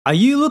Are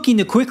you looking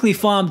to quickly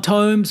farm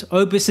tomes,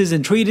 opuses,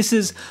 and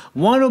treatises?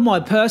 One of my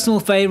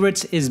personal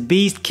favorites is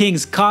Beast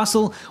King's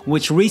Castle,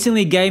 which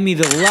recently gave me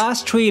the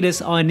last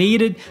treatise I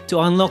needed to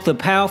unlock the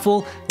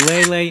powerful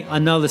Lele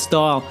Another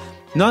Style.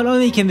 Not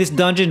only can this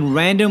dungeon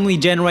randomly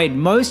generate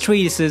most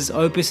treatises,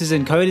 opuses,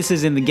 and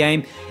codices in the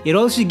game, it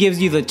also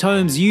gives you the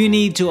tomes you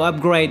need to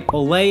upgrade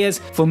Oleas,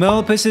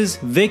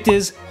 Formelopuses,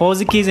 Victors,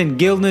 Horzikis, and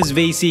Gildner's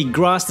VC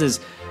Grasters.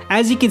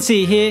 As you can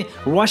see here,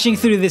 rushing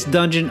through this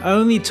dungeon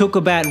only took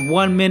about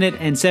 1 minute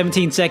and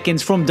 17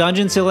 seconds from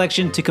dungeon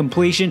selection to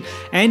completion,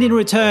 and in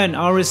return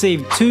I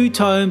received 2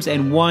 tomes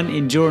and 1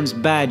 endurance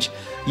badge.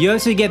 You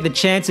also get the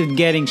chance of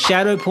getting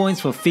shadow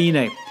points for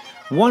Fine.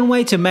 One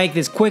way to make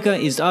this quicker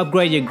is to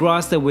upgrade your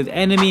Graster with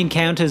enemy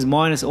encounters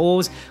minus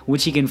ores,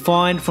 which you can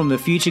find from the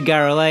future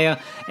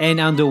Garalea and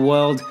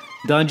Underworld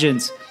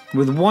dungeons.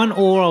 With 1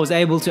 ore I was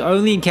able to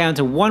only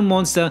encounter 1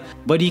 monster,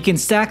 but you can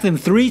stack them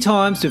 3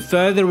 times to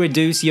further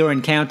reduce your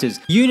encounters.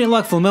 Unit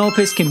like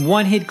Formelopus can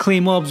one-hit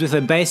clear mobs with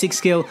her basic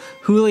skill,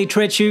 Huli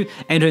Trechu,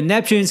 and her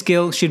Neptune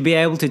skill should be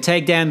able to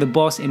take down the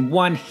boss in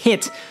 1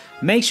 hit.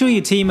 Make sure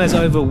your team has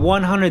over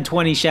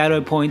 120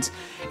 shadow points,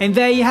 and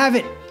there you have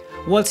it!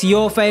 What's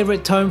your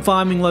favorite tome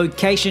farming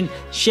location?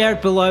 Share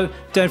it below,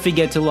 don't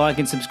forget to like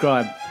and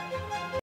subscribe.